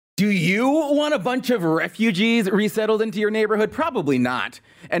Do you want a bunch of refugees resettled into your neighborhood? Probably not.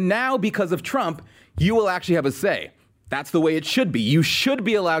 And now, because of Trump, you will actually have a say. That's the way it should be. You should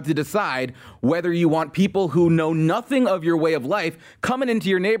be allowed to decide whether you want people who know nothing of your way of life coming into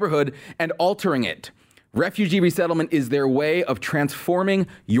your neighborhood and altering it. Refugee resettlement is their way of transforming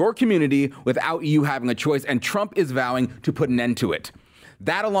your community without you having a choice, and Trump is vowing to put an end to it.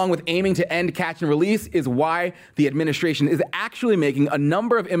 That, along with aiming to end catch and release, is why the administration is actually making a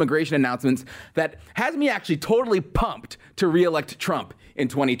number of immigration announcements that has me actually totally pumped to re-elect Trump in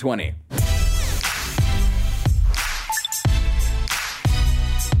 2020.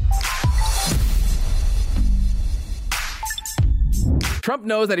 Trump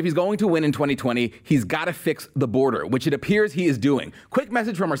knows that if he's going to win in 2020, he's got to fix the border, which it appears he is doing. Quick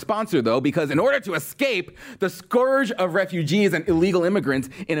message from our sponsor, though, because in order to escape the scourge of refugees and illegal immigrants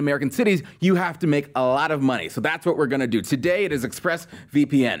in American cities, you have to make a lot of money. So that's what we're going to do. Today, it is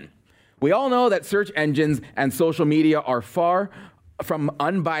ExpressVPN. We all know that search engines and social media are far from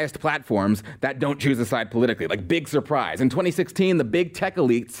unbiased platforms that don't choose a side politically. Like, big surprise. In 2016, the big tech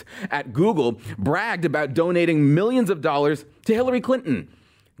elites at Google bragged about donating millions of dollars to Hillary Clinton.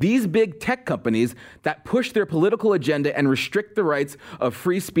 These big tech companies that push their political agenda and restrict the rights of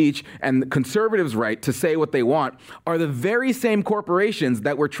free speech and conservatives' right to say what they want are the very same corporations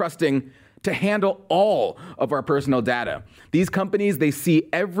that we're trusting to handle all of our personal data. These companies, they see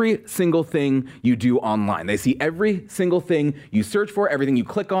every single thing you do online. They see every single thing you search for, everything you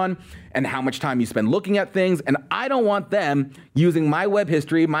click on, and how much time you spend looking at things. And I don't want them using my web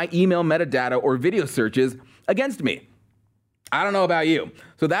history, my email metadata, or video searches against me. I don't know about you.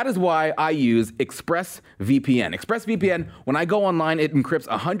 So that is why I use ExpressVPN. ExpressVPN, when I go online, it encrypts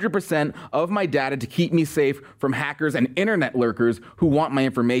 100% of my data to keep me safe from hackers and internet lurkers who want my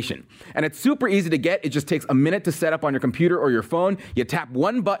information. And it's super easy to get. It just takes a minute to set up on your computer or your phone. You tap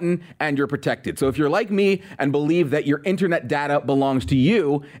one button and you're protected. So if you're like me and believe that your internet data belongs to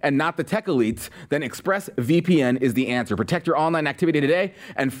you and not the tech elites, then ExpressVPN is the answer. Protect your online activity today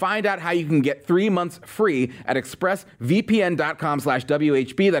and find out how you can get 3 months free at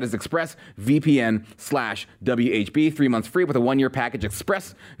expressvpn.com/WHB. That is expressvpn/WHB. 3 months free with a 1-year package.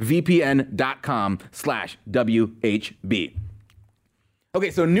 expressvpn.com/WHB. Okay,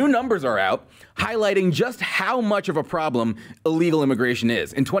 so new numbers are out highlighting just how much of a problem illegal immigration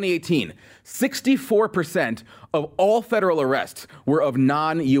is. In 2018, 64% of all federal arrests were of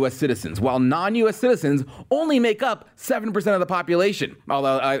non-U.S. citizens, while non-U.S. citizens only make up 7% of the population.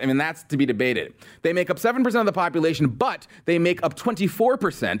 Although, that's to be debated. They make up 7% of the population, but they make up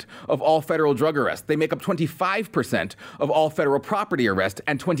 24% of all federal drug arrests. They make up 25% of all federal property arrests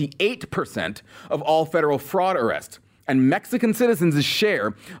and 28% of all federal fraud arrests. And Mexican citizens'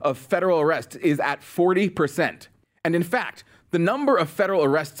 share of federal arrests is at 40%. And in fact, the number of federal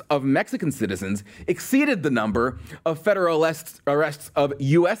arrests of Mexican citizens exceeded the number of federal arrests of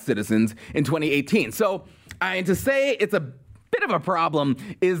U.S. citizens in 2018. So, to say it's a bit of a problem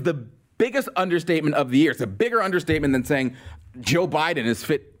is the biggest understatement of the year. It's a bigger understatement than saying Joe Biden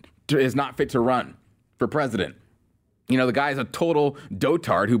is not fit to run for president. You know, the guy's a total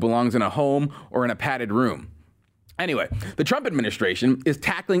dotard who belongs in a home or in a padded room. Anyway, the Trump administration is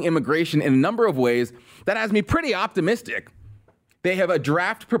tackling immigration in a number of ways that has me pretty optimistic. They have a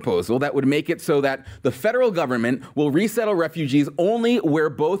draft proposal that would make it so that the federal government will resettle refugees only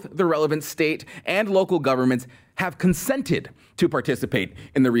where both the relevant state and local governments have consented to participate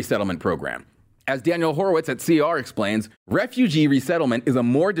in the resettlement program. As Daniel Horowitz at CR explains, refugee resettlement is a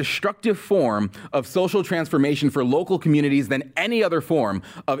more destructive form of social transformation for local communities than any other form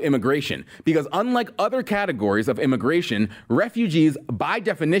of immigration. Because unlike other categories of immigration, refugees, by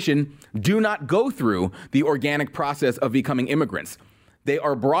definition, do not go through the organic process of becoming immigrants. They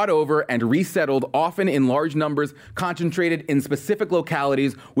are brought over and resettled, often in large numbers, concentrated in specific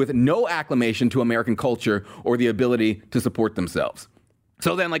localities with no acclimation to American culture or the ability to support themselves.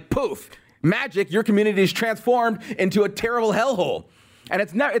 So then, poof, magic, your community is transformed into a terrible hellhole. And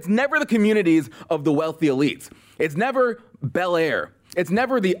it's never the communities of the wealthy elites. It's never Bel Air. It's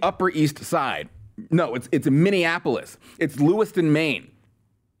never the Upper East Side. No, it's Minneapolis. It's Lewiston, Maine.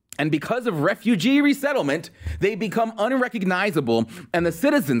 And because of refugee resettlement, they become unrecognizable, and the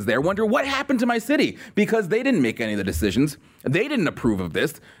citizens there wonder, what happened to my city? Because they didn't make any of the decisions. They didn't approve of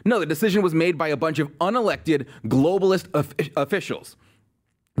this. No, the decision was made by a bunch of unelected globalist officials.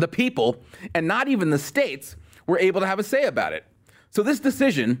 The people, and not even the states, were able to have a say about it. So this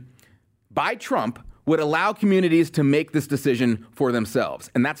decision by Trump would allow communities to make this decision for themselves,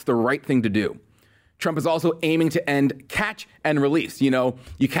 and that's the right thing to do. Trump is also aiming to end catch and release. You know,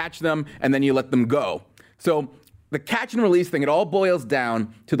 you catch them and then you let them go. So The catch and release thing, it all boils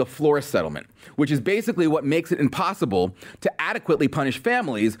down to the Flores settlement, which is basically what makes it impossible to adequately punish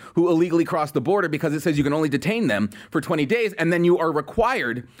families who illegally cross the border, because it says you can only detain them for 20 days and then you are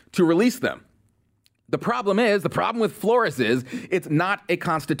required to release them. The problem with Flores is it's not a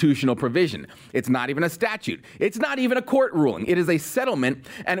constitutional provision. It's not even a statute. It's not even a court ruling. It is a settlement,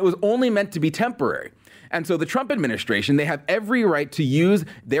 and it was only meant to be temporary. And so the Trump administration, they have every right to use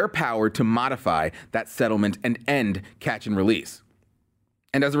their power to modify that settlement and end catch and release.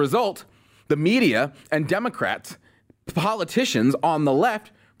 And as a result, the media and Democrats, politicians on the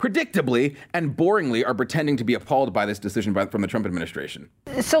left, predictably and boringly are pretending to be appalled by this decision from the Trump administration.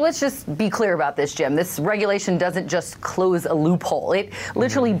 So let's just be clear about this, Jim. This regulation doesn't just close a loophole. It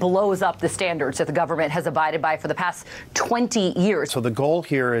literally blows up the standards that the government has abided by for the past 20 years. So the goal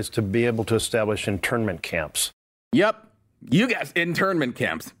here is to be able to establish internment camps. Yep. You guessed internment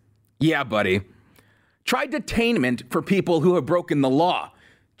camps. Yeah, buddy. Try detainment for people who have broken the law.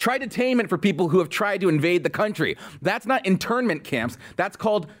 Try detainment for people who have tried to invade the country. That's not internment camps. That's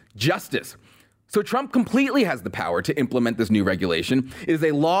called justice. So Trump completely has the power to implement this new regulation. It is a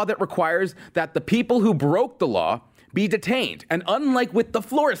law that requires that the people who broke the law be detained. And unlike with the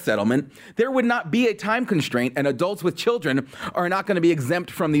Flores settlement, there would not be a time constraint, and adults with children are not going to be exempt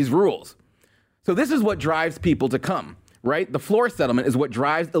from these rules. So this is what drives people to come. Right? The Flores settlement is what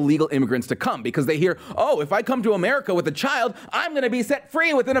drives illegal immigrants to come, because they hear, oh, if I come to America with a child, I'm going to be set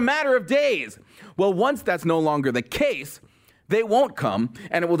free within a matter of days. Well, once that's no longer the case, they won't come,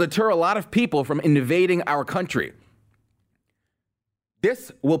 and it will deter a lot of people from invading our country.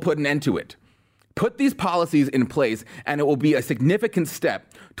 This will put an end to it. Put these policies in place, and it will be a significant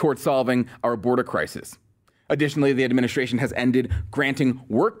step towards solving our border crisis. Additionally, the administration has ended granting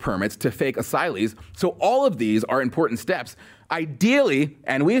work permits to fake asylees. So all of these are important steps. Ideally,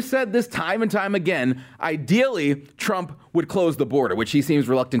 and we've said this time and time again, ideally, Trump would close the border, which he seems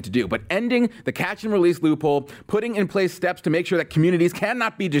reluctant to do. But ending the catch and release loophole, putting in place steps to make sure that communities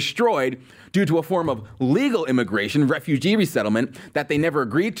cannot be destroyed due to a form of legal immigration, refugee resettlement that they never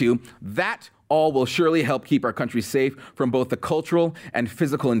agreed to, that all will surely help keep our country safe from both the cultural and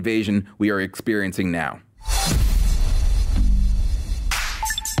physical invasion we are experiencing now.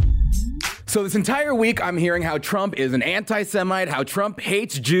 So this entire week, I'm hearing how Trump is an anti-Semite, how Trump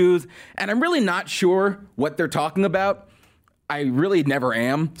hates Jews, and I'm really not sure what they're talking about. I really never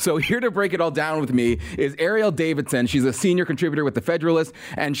am. So here to break it all down with me is Erielle Davidson. She's a senior contributor with the Federalist,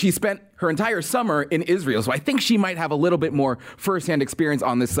 and she spent her entire summer in Israel. So I think she might have a little bit more firsthand experience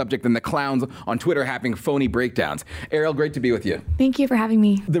on this subject than the clowns on Twitter having phony breakdowns. Erielle, great to be with you. Thank you for having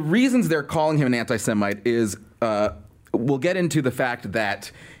me. The reasons they're calling him an anti-Semite is, we'll get into the fact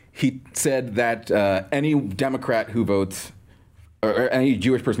that he said that any Democrat who votes, or any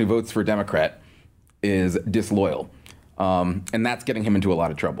Jewish person who votes for Democrat is disloyal. And that's getting him into a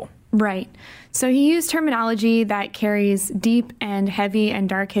lot of trouble. Right. So he used terminology that carries deep and heavy and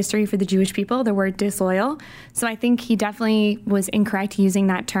dark history for the Jewish people, the word disloyal. So I think he definitely was incorrect using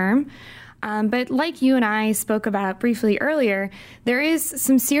that term. But like you and I spoke about briefly earlier, there is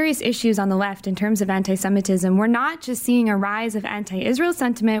some serious issues on the left in terms of anti-Semitism. We're not just seeing a rise of anti-Israel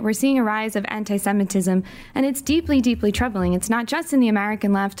sentiment, we're seeing a rise of anti-Semitism, and it's deeply, deeply troubling. It's not just in the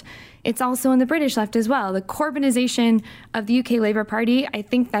American left, it's also in the British left as well. The Corbynization of the UK Labour Party, I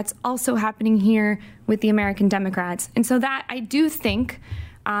think that's also happening here with the American Democrats. And so that, I do think,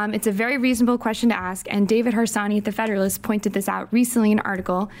 it's a very reasonable question to ask, and David Harsanyi at the Federalist pointed this out recently in an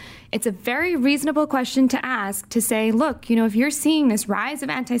article. It's a very reasonable question to ask, to say, look, you know, if you're seeing this rise of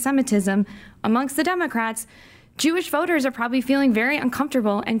anti-Semitism amongst the Democrats, Jewish voters are probably feeling very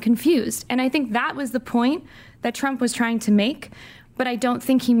uncomfortable and confused. And I think that was the point that Trump was trying to make. But I don't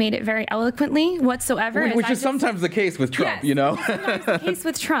think he made it very eloquently whatsoever. Which is sometimes the case with Trump, yes, you know? Sometimes the case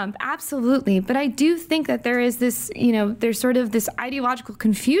with Trump, absolutely. But I do think that there is this, you know, there's sort of this ideological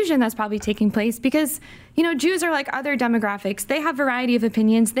confusion that's probably taking place because, you know, Jews are like other demographics. They have a variety of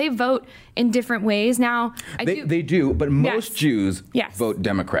opinions. They vote in different ways. Now, they do, but most Jews vote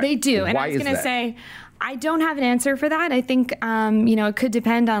Democrat. They do. And I was going to say, I don't have an answer for that. I think, you know, it could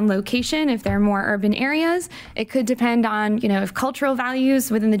depend on location, if they're more urban areas. It could depend on, you know, if cultural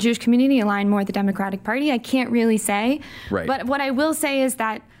values within the Jewish community align more with the Democratic Party. I can't really say. Right. But what I will say is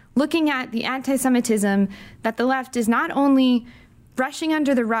that looking at the anti-Semitism that the left is not only brushing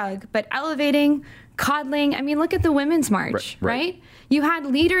under the rug, but elevating, coddling. I mean, look at the Women's March, right? You had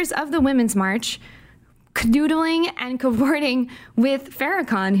leaders of the Women's March canoodling and cavorting with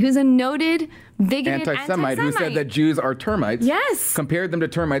Farrakhan, who's a noted bigoted anti-Semite who said that Jews are termites. Yes. Compared them to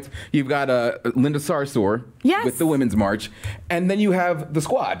termites. You've got Linda Sarsour with the Women's March. And then you have the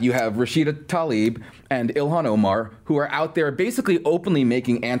squad. You have Rashida Tlaib and Ilhan Omar, who are out there basically openly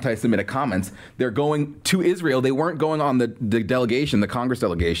making anti-Semitic comments. They're going to Israel. They weren't going on the delegation, the Congress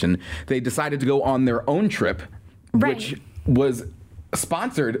delegation. They decided to go on their own trip, which was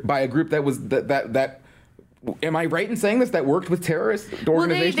sponsored by a group that was that am I right in saying this? That worked with terrorist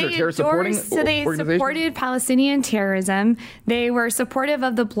organizations or terrorist supporting organizations? So they supported Palestinian terrorism. They were supportive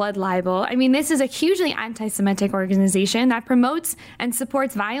of the blood libel. I mean, this is a hugely anti-Semitic organization that promotes and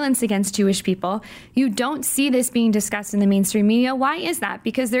supports violence against Jewish people. You don't see this being discussed in the mainstream media. Why is that?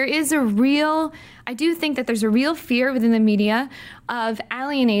 Because there is I do think that there's a real fear within the media of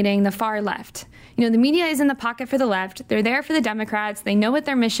alienating the far left. You know, the media is in the pocket for the left. They're there for the Democrats. They know what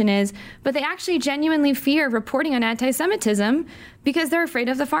their mission is, but they actually genuinely fear reporting on anti-Semitism because they're afraid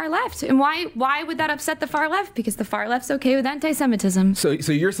of the far left. And why would that upset the far left? Because the far left's okay with anti-Semitism. So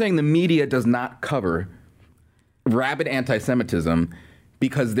you're saying the media does not cover rabid anti-Semitism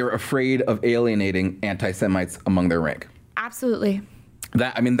because they're afraid of alienating anti-Semites among their rank? Absolutely.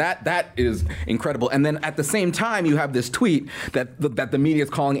 That is incredible. And then at the same time, you have this tweet that the media is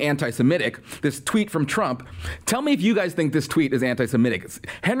calling anti-Semitic, this tweet from Trump. Tell me if you guys think this tweet is anti-Semitic.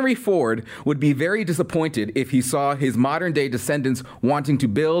 Henry Ford would be very disappointed if he saw his modern day descendants wanting to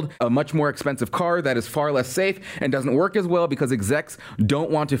build a much more expensive car that is far less safe and doesn't work as well because execs don't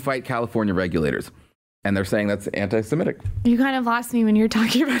want to fight California regulators. And they're saying that's anti-Semitic. You kind of lost me when you were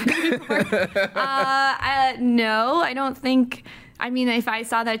talking about Henry Ford. No, I don't think... I mean, if I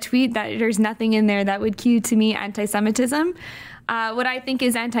saw that tweet, that there's nothing in there that would cue to me anti-Semitism. What I think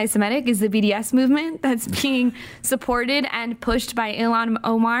is anti-Semitic is the BDS movement that's being supported and pushed by Ilhan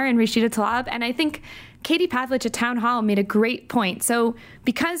Omar and Rashida Tlaib. And I think Katie Pavlich at Town Hall made a great point. So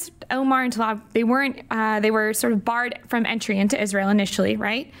because Omar and Tlaib, they were sort of barred from entry into Israel initially,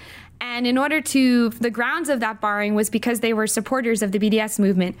 right? And in order to, the grounds of that barring was because they were supporters of the BDS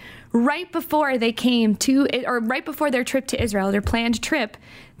movement. Right before they came to, or right before their trip to Israel, their planned trip,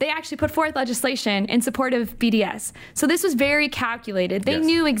 they actually put forth legislation in support of BDS. So this was very calculated. They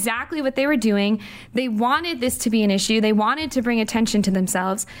knew exactly what they were doing. They wanted this to be an issue. They wanted to bring attention to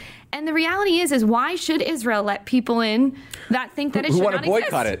themselves. And the reality is why should Israel let people in that think that it should not exist? Who want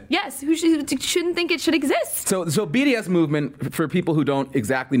to boycott it? Yes, who shouldn't think it should exist. So BDS movement, for people who don't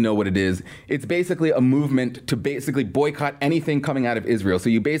exactly know what it is, it's basically a movement to basically boycott anything coming out of Israel. So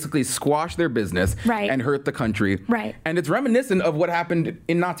you basically squash their business and hurt the country. Right. And it's reminiscent of what happened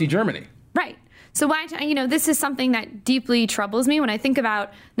in Nazi Germany. Right. So this is something that deeply troubles me when I think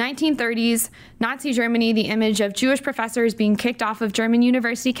about 1930s Nazi Germany, the image of Jewish professors being kicked off of German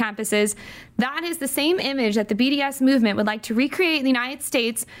university campuses. That is the same image that the BDS movement would like to recreate in the United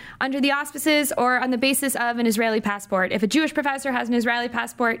States under the auspices or on the basis of an Israeli passport. If a Jewish professor has an Israeli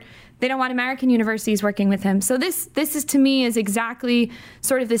passport, they don't want American universities working with him. So this is, to me, is exactly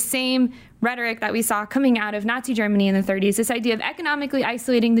sort of the same rhetoric that we saw coming out of Nazi Germany in the 30s, this idea of economically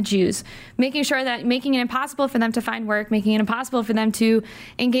isolating the Jews, making it impossible for them to find work, making it impossible for them to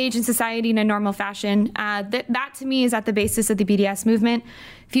engage in society in a normal fashion. That to me is at the basis of the BDS movement.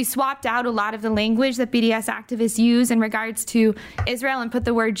 If you swapped out a lot of the language that BDS activists use in regards to Israel and put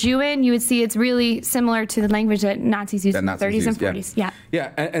the word Jew in, you would see it's really similar to the language that Nazis used in the 30s and 40s.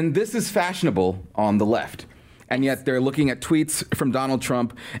 Yeah, and this is fashionable on the left. And yet they're looking at tweets from Donald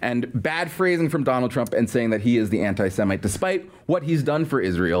Trump and bad phrasing from Donald Trump and saying that he is the anti-Semite, despite what he's done for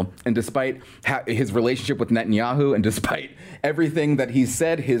Israel and despite his relationship with Netanyahu and despite everything that he's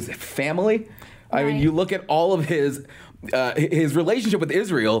said, his family. I mean, you look at all of his relationship with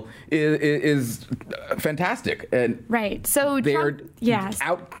Israel is fantastic. And so they're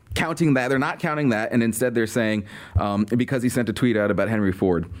out counting that. They're not counting that. And instead they're saying, because he sent a tweet out about Henry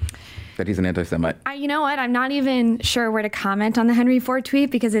Ford, that he's an anti-Semite. You know what? I'm not even sure where to comment on the Henry Ford tweet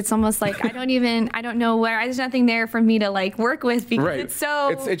because it's almost like I don't know where. There's nothing there for me to work with because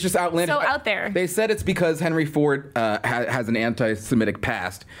it's just outlandish. So out there. They said it's because Henry Ford has an anti-Semitic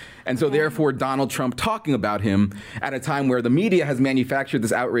past. And so therefore Donald Trump talking about him at a time where the media has manufactured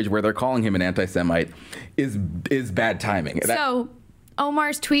this outrage where they're calling him an anti-Semite is bad timing. So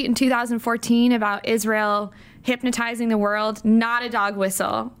Omar's tweet in 2014 about Israel hypnotizing the world, not a dog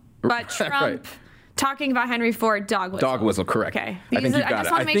whistle. But Trump talking about Henry Ford, dog whistle. Dog whistle, correct. Okay. I think you've got it. I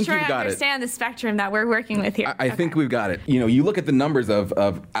just want to make sure I understand the spectrum that we're working with here. I think we've got it. You look at the numbers of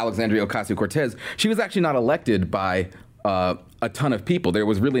Alexandria Ocasio-Cortez. She was actually not elected by a ton of people. There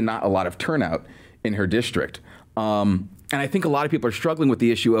was really not a lot of turnout in her district. And I think a lot of people are struggling with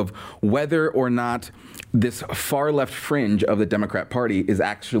the issue of whether or not this far left fringe of the Democrat Party is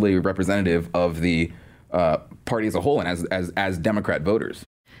actually representative of the party as a whole and as Democrat voters.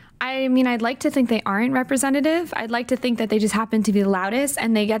 I mean, I'd like to think they aren't representative. I'd like to think that they just happen to be the loudest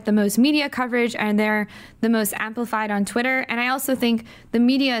and they get the most media coverage and they're the most amplified on Twitter. And I also think the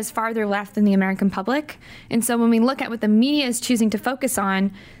media is farther left than the American public. And so when we look at what the media is choosing to focus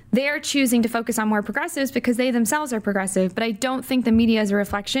on, they're choosing to focus on more progressives because they themselves are progressive. But I don't think the media is a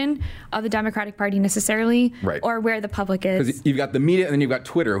reflection of the Democratic Party necessarily, or where the public is. Because you've got the media and then you've got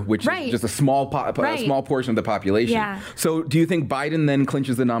Twitter, which is just a small portion of the population. Yeah. So do you think Biden then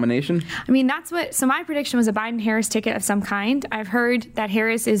clinches the nomination? I mean, so my prediction was a Biden-Harris ticket of some kind. I've heard that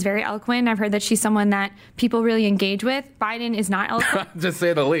Harris is very eloquent. I've heard that she's someone that people really engage with. Biden is not eloquent. Just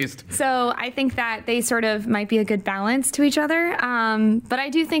say the least. So I think that they sort of might be a good balance to each other. But I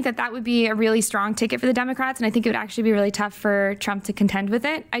do think that would be a really strong ticket for the Democrats, and I think it would actually be really tough for Trump to contend with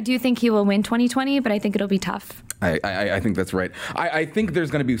it. I do think he will win 2020, but I think it'll be tough. I think that's right. I think there's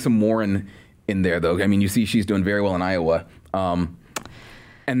going to be some Warren in there, though. I mean, you see she's doing very well in Iowa.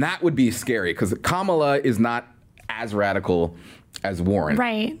 And that would be scary, because Kamala is not as radical as Warren.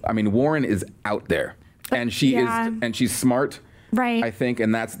 Right. I mean, Warren is out there, and she's smart. Right. I think,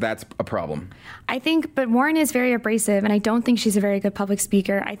 and that's a problem. I think, but Warren is very abrasive, and I don't think she's a very good public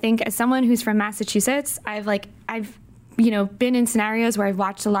speaker. I think as someone who's from Massachusetts, I've been in scenarios where I've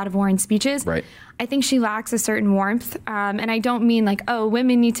watched a lot of Warren's speeches. Right. I think she lacks a certain warmth, and I don't mean like, oh,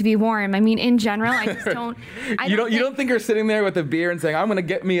 women need to be warm. I mean, in general, I just don't. You don't think her sitting there with a beer and saying, "I'm going to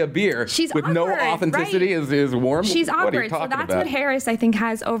get me a beer," she's with awkward, no authenticity, right? is warm. She's awkward. What are you talking so that's about? what Harris, I think,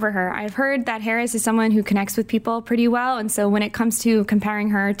 has over her. I've heard that Harris is someone who connects with people pretty well, and so when it comes to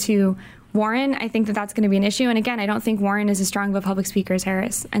comparing her to Warren, I think that that's going to be an issue. And again, I don't think Warren is as strong of a public speaker as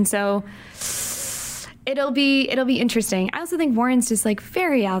Harris, and so. It'll be interesting. I also think Warren's just like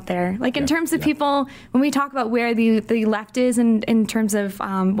very out there. Like in terms of people, when we talk about where the left is in terms of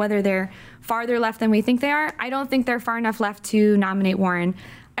whether they're farther left than we think they are, I don't think they're far enough left to nominate Warren.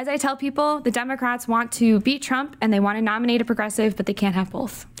 As I tell people, the Democrats want to beat Trump and they want to nominate a progressive, but they can't have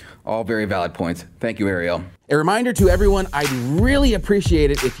both. All very valid points. Thank you, Erielle. A reminder to everyone, I'd really appreciate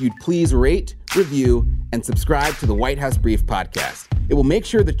it if you'd please rate, review, and subscribe to the White House Brief podcast. It will make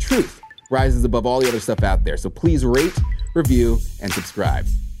sure the truth rises above all the other stuff out there. So please rate, review, and subscribe.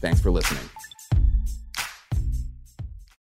 Thanks for listening.